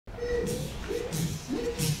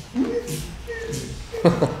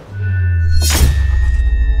Hello,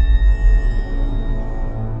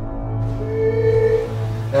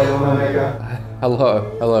 my maker.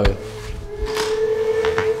 Hello, hello.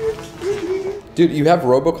 Dude, you have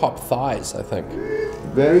Robocop thighs, I think.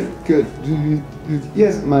 Very good.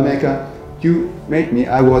 Yes, my maker. You made me.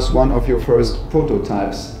 I was one of your first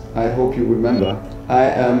prototypes. I hope you remember. I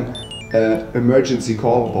am an emergency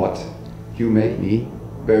call bot. You made me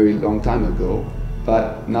very long time ago.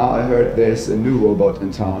 But now I heard there's a new robot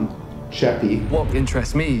in town, Chappie. What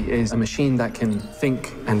interests me is a machine that can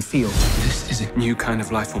think and feel. This is a new kind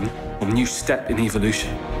of life form, a new step in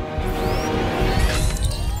evolution.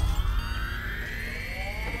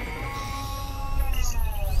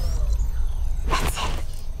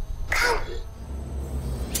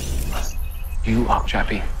 You are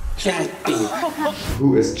Chappie. Chappie.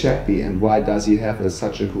 Who is Chappie and why does he have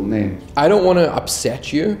such a cool name? I don't want to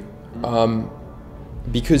upset you,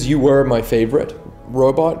 because you were my favorite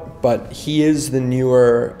robot, but he is the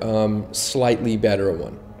newer, slightly better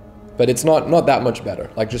one. But it's not that much better,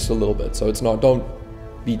 like just a little bit. So it's not, don't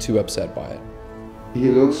be too upset by it. He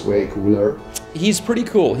looks way cooler. He's pretty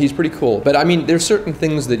cool, But I mean, there's certain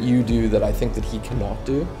things that you do that I think that he cannot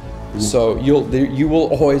do. So you will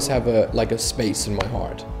always have a space in my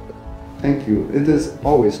heart. Thank you. It is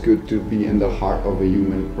always good to be in the heart of a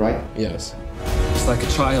human, right? Yes. It's like a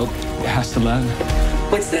child, it has to learn.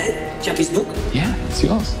 What's that? Chappie's book? Yeah, it's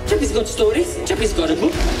yours. Chappie's got stories. Chappie's got a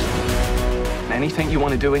book. Anything you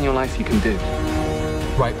want to do in your life, you can do.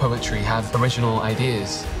 Write poetry, have original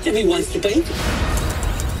ideas. Chappie wants to paint.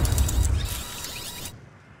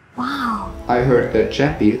 Wow. I heard that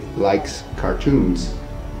Chappie likes cartoons.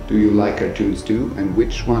 Do you like cartoons too? And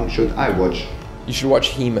which one should I watch? You should watch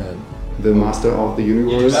He-Man. The Master of the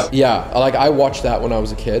Universe? Yeah, like I watched that when I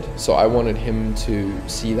was a kid, so I wanted him to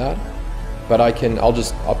see that. But I'll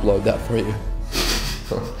just upload that for you.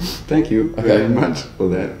 Thank you very much for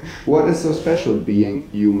that. What is so special being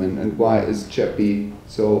human and why is Chappie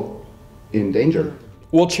so in danger?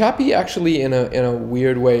 Well, Chappie actually in a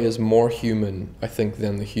weird way is more human, I think,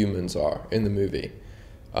 than the humans are in the movie.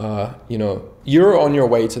 You know, you're on your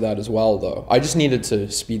way to that as well, though. I just needed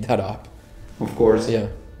to speed that up. Of course. Yeah.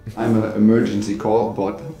 I'm an emergency call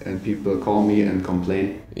bot and people call me and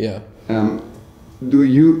complain. Yeah. Do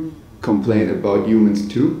you complain about humans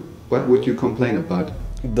too? What would you complain about?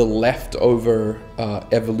 The leftover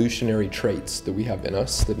evolutionary traits that we have in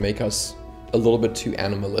us that make us a little bit too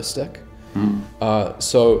animalistic.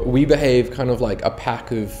 So we behave kind of like a pack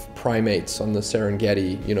of primates on the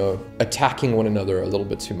Serengeti, you know, attacking one another a little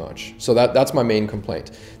bit too much. So that's my main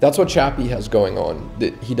complaint. That's what Chappie has going on,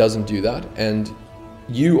 that he doesn't do that, and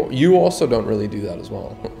you also don't really do that as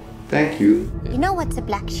well. Thank you. You know what's a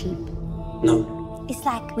black sheep? No. It's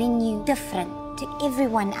like when you're different to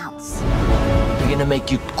everyone else. We're gonna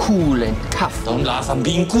make you cool and tough. Don't laugh, I'm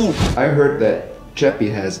being cool. I heard that Chappie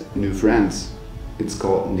has new friends. It's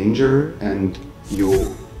called Ninja and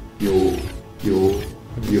Yo-Landi.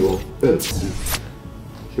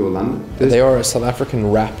 They are a South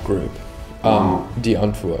African rap group, die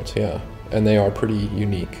Antwoord, yeah, and they are pretty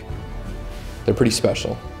unique. They're pretty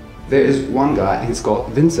special. There is one guy, he's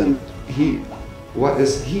called Vincent. What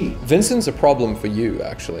is he? Vincent's a problem for you,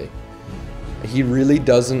 actually. He really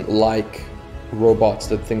doesn't like robots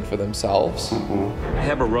that think for themselves. I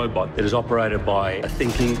have a robot that is operated by a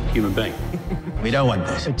thinking human being. We don't want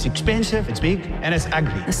this. It's expensive, it's big, and it's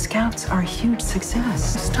ugly. The Scouts are a huge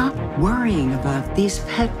success. Stop worrying about these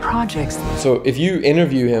pet projects. So if you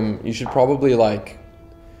interview him, you should probably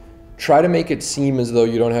try to make it seem as though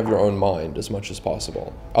you don't have your own mind as much as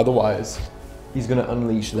possible. Otherwise, he's gonna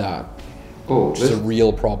unleash that. Oh, which is a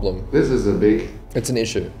real problem. This is a big... It's an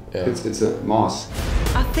issue, yeah. It's a moss.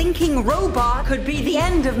 A thinking robot could be the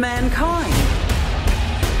end of mankind.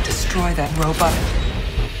 Destroy that robot.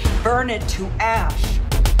 Burn it to ash.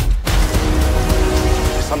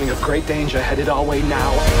 There's something of great danger headed our way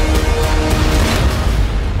now.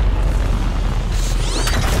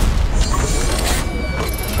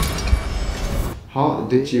 How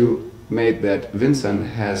did you make that Vincent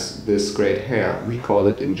has this great hair? We call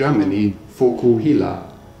it in Germany Fokuhila,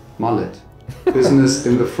 mullet. Business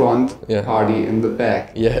in the front, yeah. Party in the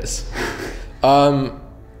back. Yes. I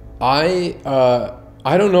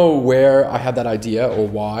don't know where I had that idea or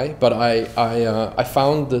why, but I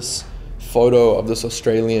found this photo of this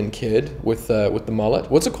Australian kid with the mullet.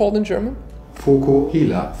 What's it called in German?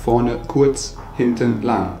 Fokuhila, vorne kurz, hinten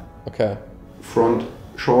lang. Okay. Front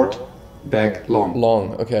short, back long.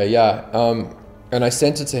 Long. Okay. Yeah. And I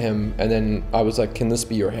sent it to him, and then I was like, "Can this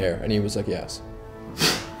be your hair?" And he was like, "Yes."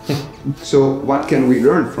 So what can we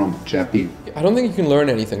learn from Chappie? I don't think you can learn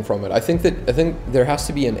anything from it. I think there has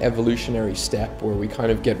to be an evolutionary step where we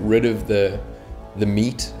kind of get rid of the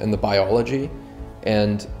meat and the biology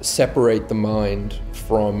and separate the mind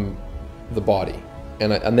from the body,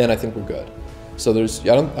 and then I think we're good. So I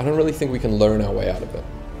don't really think we can learn our way out of it.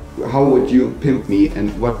 How would you pimp me,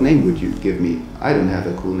 and what name would you give me? I don't have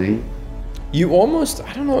a cool name. You almost,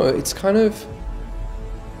 I don't know, it's kind of,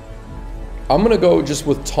 I'm gonna go just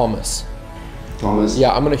with Thomas. Thomas?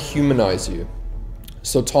 Yeah, I'm gonna humanize you.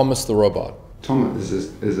 So Thomas the robot. Thomas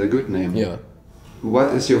is a good name. Yeah.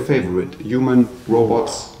 What is your favorite? Human,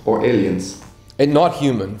 robots, or aliens? And not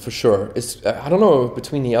human, for sure. It's, I don't know,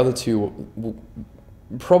 between the other two,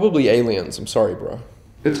 probably aliens. I'm sorry, bro.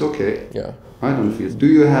 It's okay. Yeah. I don't feel. Do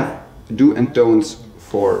you have do and don'ts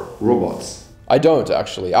for robots? I don't,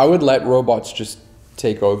 actually. I would let robots just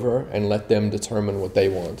take over and let them determine what they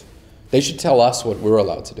want. They should tell us what we're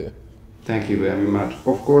allowed to do. Thank you very much.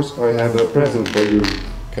 Of course, I have a present for you.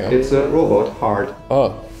 Okay. It's a robot heart.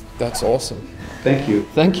 Oh, that's awesome. Thank you.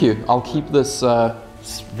 Thank you. I'll keep this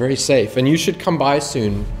very safe. And you should come by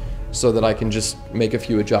soon so that I can just make a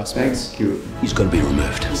few adjustments. Thank you. He's gonna be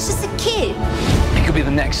removed. He's just a kid. It could be the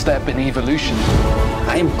next step in evolution.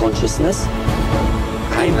 I am consciousness.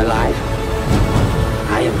 I am alive.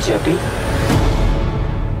 I am Chappie.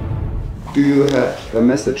 Do you have a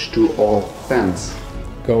message to all fans?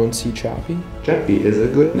 Go and see Chappie. Chappie is a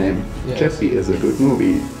good name. Yes. Chappie is a good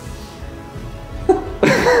movie.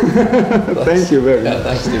 Thank you very much. Yeah,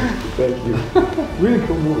 thanks, dude. Thank you. Really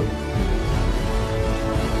cool movie.